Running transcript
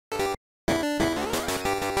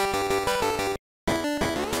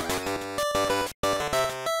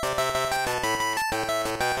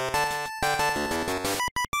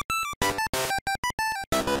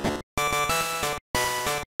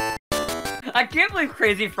I can't believe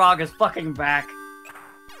Crazy Frog is fucking back.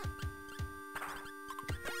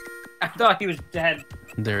 I thought he was dead.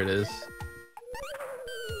 There it is.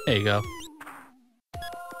 There you go.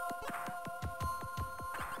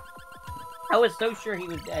 I was so sure he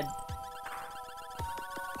was dead.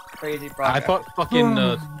 Crazy Frog. I thought fucking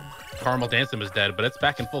Caramel Dancing was dead, but it's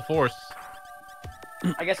back in full force.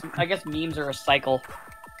 I guess memes are a cycle.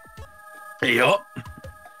 Yup.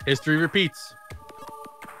 History repeats.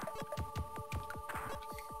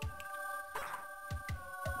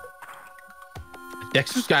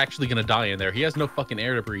 Dexter's actually gonna die in there. He has no fucking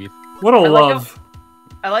air to breathe. What a love.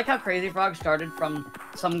 I like how Crazy Frog started from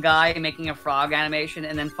some guy making a frog animation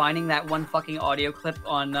and then finding that one fucking audio clip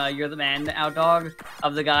on You're the Man Now Dog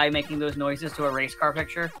of the guy making those noises to a race car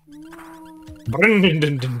picture.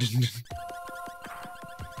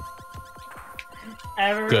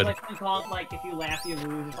 Ever Good. like something called like if you laugh you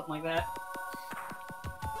lose or something like that?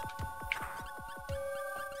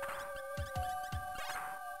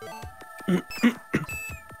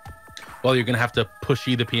 Well, you're gonna have to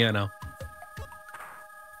pushy the piano.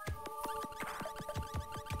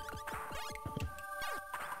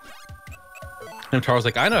 And Charles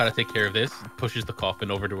like, I know how to take care of this. Pushes the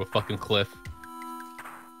coffin over to a fucking cliff.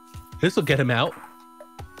 This will get him out.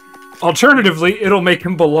 Alternatively, it'll make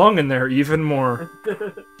him belong in there even more.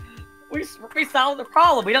 we solved the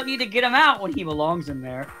problem. We don't need to get him out when he belongs in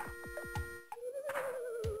there.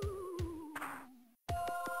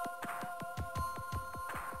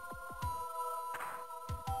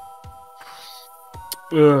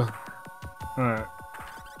 Ugh. Alright.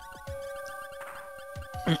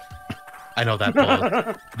 I know that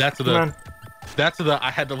pause. That's the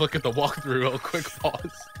I had to look at the walkthrough real quick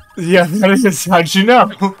pause. Yeah, that is. How'd you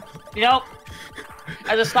know? You know,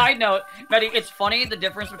 as a side note, Metty, it's funny the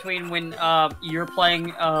difference between when you're playing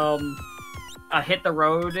Hit the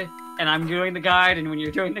Road and I'm doing the guide, and when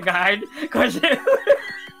you're doing the guide, because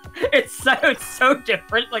it's so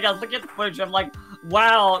different. Like I was looking at the footage, I'm like,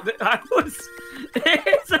 wow,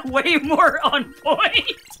 it's way more on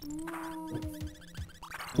point.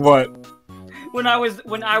 What? When I was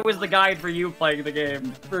the guide for you playing the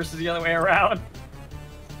game versus the other way around.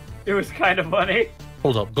 It was kind of funny.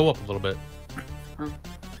 Hold up, go up a little bit. Huh?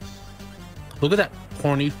 Look at that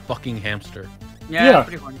horny fucking hamster. Yeah. Yeah.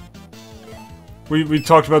 Pretty funny. We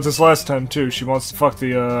talked about this last time too. She wants to fuck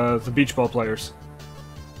the beach ball players.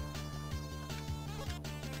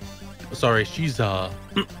 Sorry, she's not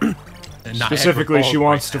Specifically, she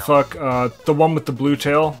wants right to now. fuck the one with the blue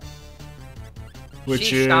tail, which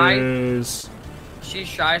She's shy. is She's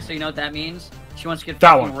shy, so you know what that means? She wants to get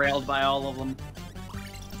That fucking one. railed by all of them.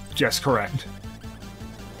 yes, correct.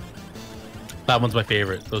 That one's my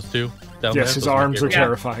favorite. Those two. Down Yes, there, his those my arms are favorite.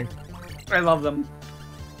 terrifying. I love them.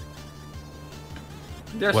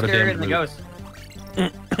 They're What a scarier damn than the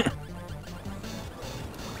brute. ghosts.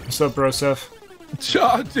 What's up, bro, Seth?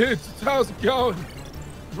 Ciao, dudes. How's it going?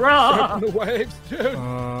 Bruh! Surfing the waves, dude.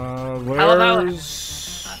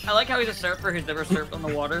 Where's... I like how he's a surfer who's never surfed on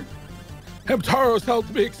the water. Hamtaro's helped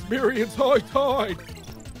me experience high tide.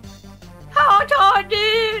 How tall,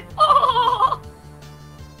 dude? Oh!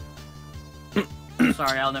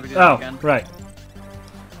 Sorry, I'll never do that Oh, again. right.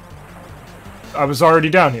 I was already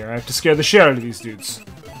down here. I have to scare the shit out of these dudes.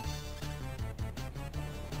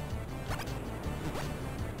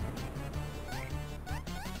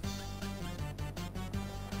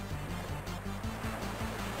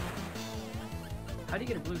 How do you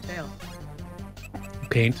get a blue tail?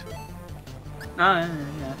 Paint. Oh,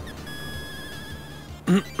 yeah.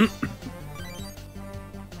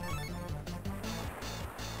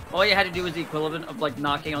 All you had to do was the equivalent of like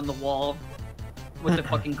knocking on the wall with the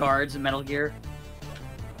fucking guards in Metal Gear.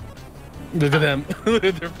 Look at them.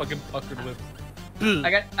 They're fucking puckered lips. I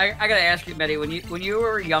gotta ask you, Metty, when you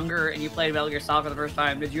were younger and you played Metal Gear Solid for the first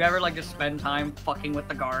time, did you ever like just spend time fucking with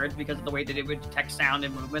the guards because of the way that it would detect sound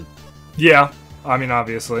and movement? Yeah, I mean,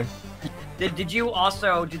 obviously. Did you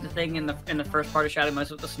also do the thing in the first part of Shadow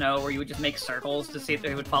Moses with the snow where you would just make circles to see if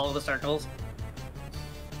they would follow the circles?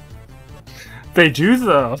 They do,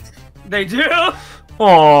 though. They do.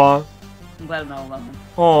 Aww. I'm glad I'm not alone.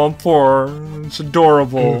 Oh, poor. It's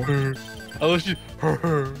adorable. Oh, she.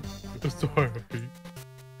 Sorry.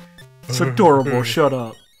 It's adorable. Shut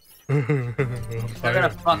up. They're gonna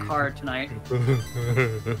fuck hard tonight.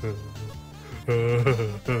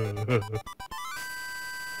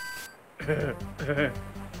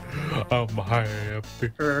 I'm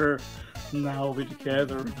happy. Now we'll be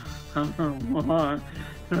together.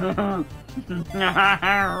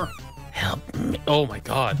 Help me. Oh my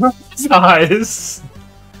god. His eyes.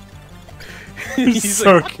 He's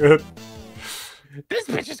so like, good. This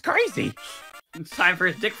bitch is crazy. It's time for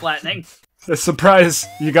his dick flattening. A surprise!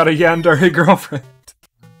 You got a yandere girlfriend.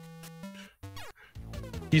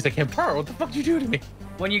 He's like, Hamtaro, what the fuck did you do to me?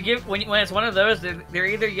 When it's one of those, they're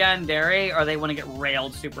either yandere or they want to get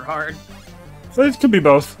railed super hard. It could be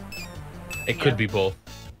both. It could be both.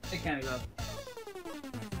 It can be both.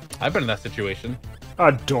 I've been in that situation.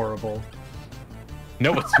 Adorable.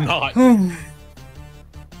 No, it's not.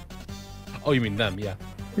 Oh, you mean them? Yeah.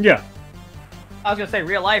 Yeah. I was gonna say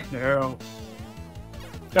real life. No.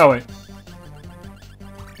 Oh wait.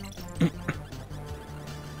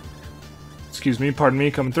 Excuse me, pardon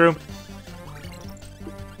me, coming through.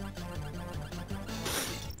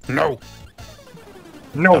 No.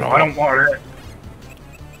 No, I don't want it.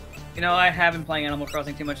 You know, I have been playing Animal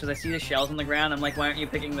Crossing too much because I see the shells on the ground. I'm like, why aren't you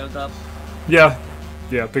picking those up? Yeah.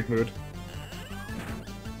 Yeah, big mood.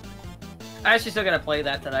 I actually still gotta play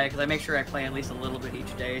that today because I make sure I play at least a little bit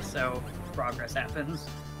each day so progress happens.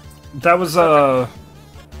 That was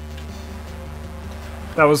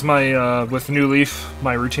my, with New Leaf,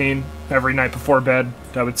 my routine. Every night before bed,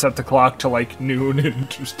 I would set the clock to, like, noon and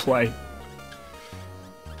just play.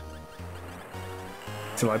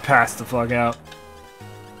 Till I passed the fuck out.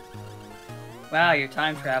 Wow, you're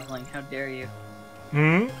time traveling. How dare you?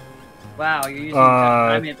 Hmm? Wow, you're using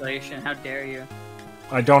time manipulation. How dare you?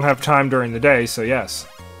 I don't have time during the day, so yes.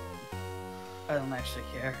 I don't actually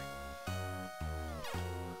care.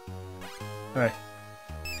 Hey.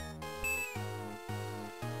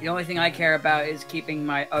 The only thing I care about is keeping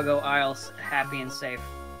my Uggo Isles happy and safe.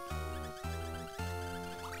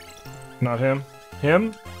 Not him.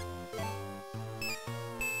 Him?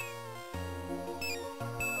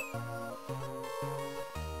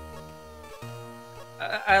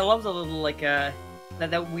 I love the little, like,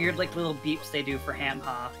 that weird, like, little beeps they do for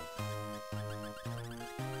Ham-Ha.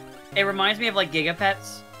 It reminds me of, like,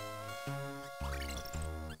 Gigapets.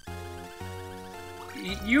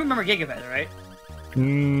 You remember Gigapet, right?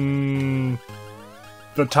 The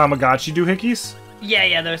Tamagotchi doohickeys?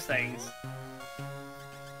 Yeah, those things.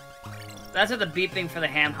 That's what the beeping for the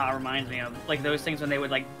Ham-Ha reminds me of. Like, those things when they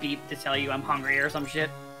would, like, beep to tell you I'm hungry or some shit.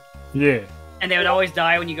 Yeah. And they would always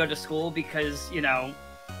die when you go to school because, you know...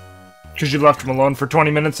 Because you left them alone for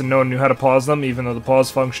 20 minutes and no one knew how to pause them, even though the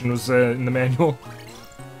pause function was in the manual.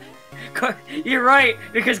 You're right,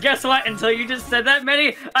 because guess what? Until you just said that,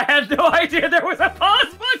 Metty, I had no idea there was a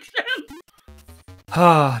pause function!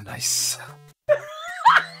 Ah, nice.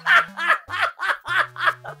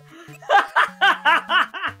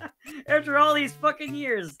 After all these fucking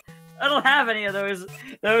years, I don't have any of those,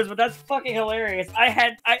 but that's fucking hilarious. I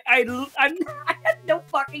had no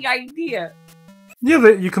fucking idea. Yeah,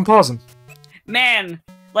 you can pause them. Man,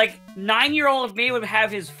 like, 9-year-old me would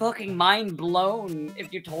have his fucking mind blown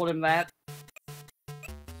if you told him that.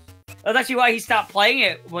 That's actually why he stopped playing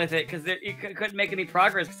it with it, because he couldn't make any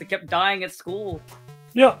progress because it kept dying at school.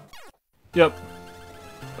 Yep. Yep.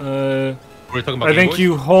 Were we talking about I Game think Boys?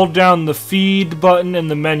 you hold down the feed button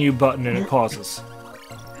and the menu button and it pauses.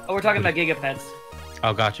 Oh, we're talking about Gigapets.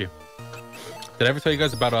 Oh, got you. Did I ever tell you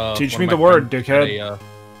guys about Teach one me of the my word, friends dickhead. had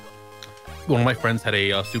one of my friends had a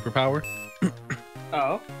superpower.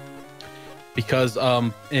 Oh. Because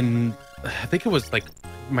I think it was like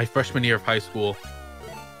my freshman year of high school,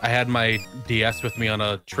 I had my DS with me on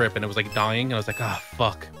a trip and it was like dying and I was like, ah,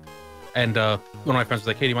 fuck. And one of my friends was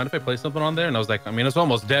like, hey, do you mind if I play something on there? And I was like, I mean, it's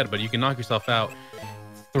almost dead, but you can knock yourself out.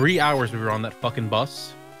 3 hours we were on that fucking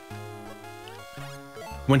bus.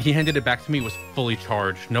 When he handed it back to me, it was fully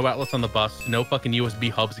charged. No outlets on the bus. No fucking USB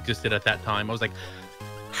hubs existed at that time. I was like,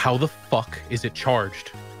 how the fuck is it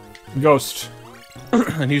charged? Ghost.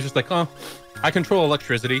 And he was just like, oh, I control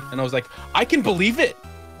electricity. And I was like, I can believe it.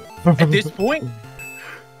 At this point,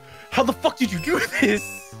 how the fuck did you do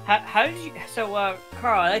this? How did you... So,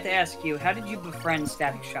 Carl, I'd like to ask you, how did you befriend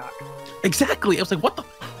Static Shock? Exactly. I was like, what the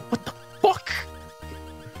fuck?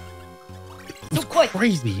 It's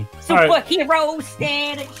crazy. Superhero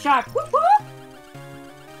Static Shock. Whoop, whoop.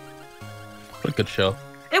 What a good show.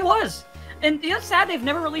 It was. And you know, sad they've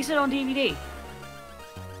never released it on DVD.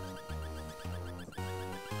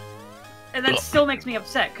 And that still makes me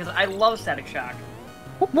upset, because I love Static Shock.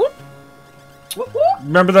 Whoop, whoop. Whoop, whoop.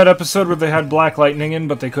 Remember that episode where they had Black Lightning in,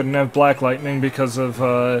 but they couldn't have Black Lightning because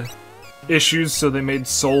of issues, so they made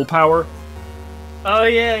Soul Power? Oh,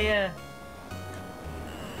 yeah.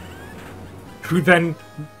 Who then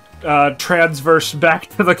transversed back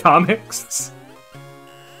to the comics?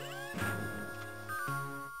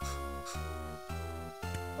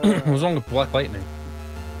 What was wrong with Black Lightning?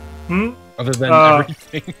 Other than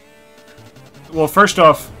everything. Well, first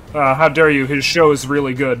off, how dare you, his show is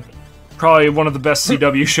really good. Probably one of the best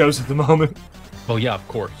CW shows at the moment. Well, yeah, of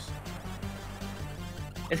course.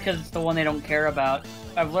 It's because it's the one they don't care about.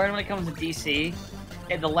 I've learned when it comes to DC,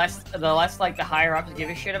 the less like the higher ups give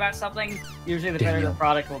a shit about something, usually the better the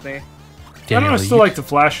product will be. I still like the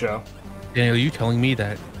Flash show. Daniel, are you telling me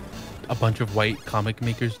that a bunch of white comic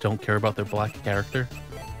makers don't care about their black character?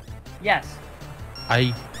 Yes.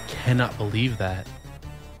 I cannot believe that.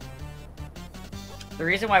 The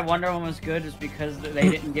reason why Wonder Woman was good is because they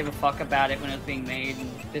didn't give a fuck about it when it was being made and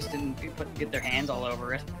just didn't get their hands all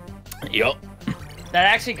over it. Yup. That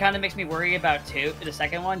actually kind of makes me worry about the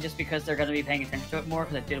second one, just because they're going to be paying attention to it more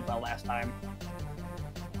because it did well last time.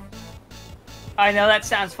 I know that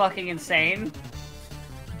sounds fucking insane,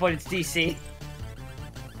 but it's DC.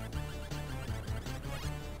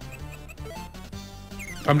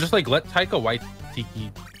 I'm just like, let Taika Waititi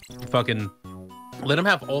fucking... Let him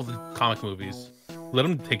have all the comic movies. Let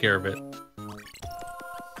him take care of it.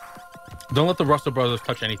 Don't let the Russell brothers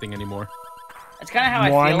touch anything anymore. That's kind of how I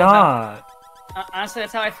feel. Why not? Honestly,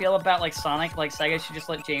 that's how I feel about like Sonic. Like Sega should just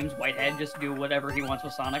let James Whitehead just do whatever he wants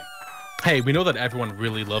with Sonic. Hey, we know that everyone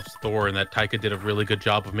really loves Thor, and that Taika did a really good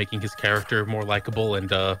job of making his character more likable and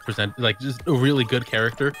present like just a really good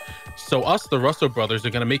character. So us, the Russell brothers,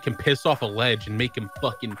 are gonna make him piss off a ledge and make him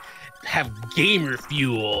fucking have gamer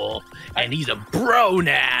fuel, and he's a bro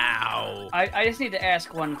now. I just need to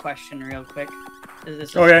ask one question real quick.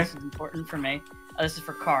 This is important for me. This is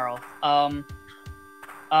for Carl.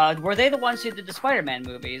 Were they the ones who did the Spider-Man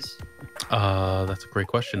movies? That's a great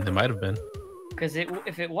question. They might have been. Because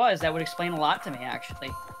if it was, that would explain a lot to me, actually.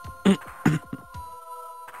 They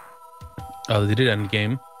did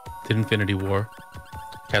Endgame, did Infinity War,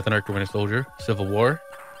 Captain America: Winter Soldier, Civil War,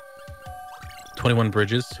 21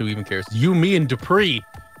 Bridges. Who even cares? You, Me, and Dupree.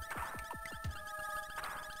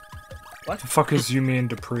 What the fuck is You, Me, and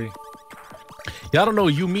Dupree? Y'all don't know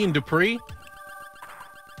You, Me, and Dupree?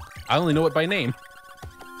 I only know it by name.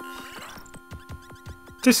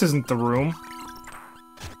 This isn't the room.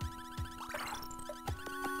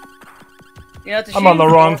 You know, it's a I'm on the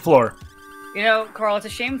wrong floor. You know, Carl, it's a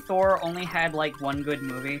shame Thor only had like one good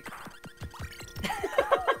movie.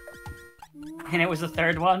 And it was the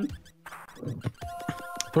third one.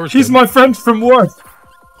 He's my friend from work.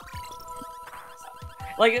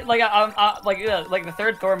 Like the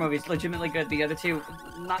third Thor movie is legitimately good. The other two,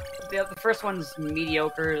 not. The first one's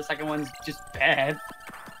mediocre. The second one's just bad.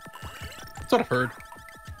 That's what I've heard.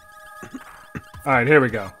 All right, here we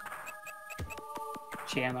go.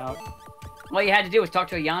 Jam out. All you had to do was talk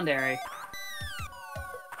to a yandere.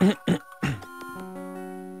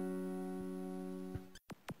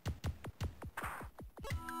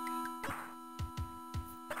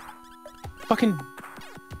 Fucking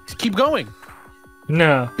just keep going.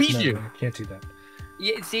 No, Bijou. no, I can't do that.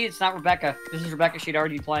 Yeah, see, it's not Rebecca. This is Rebecca. She'd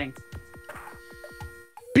already be playing.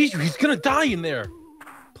 Bijou, he's gonna die in there.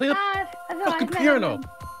 Play the fucking piano.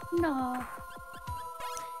 No.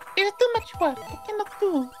 It's too much work. I cannot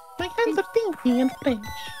do. My hands are thinking in French.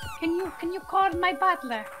 Can you call my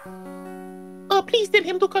butler? Oh, please tell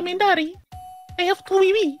him to come in, Daddy. I have to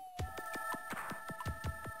wee.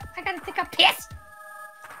 I gotta take a piss.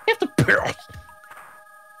 You have to piss.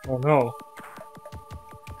 Oh no.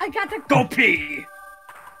 I gotta go pee.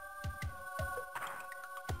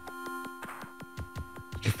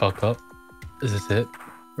 Did you fuck up? Is this it?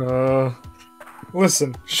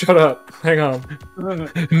 Listen, shut up. Hang on.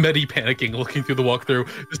 Metty panicking, looking through the walkthrough.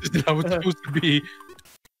 This isn't how it's supposed to be.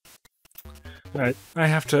 Alright, I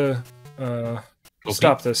have to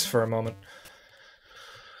stop this for a moment.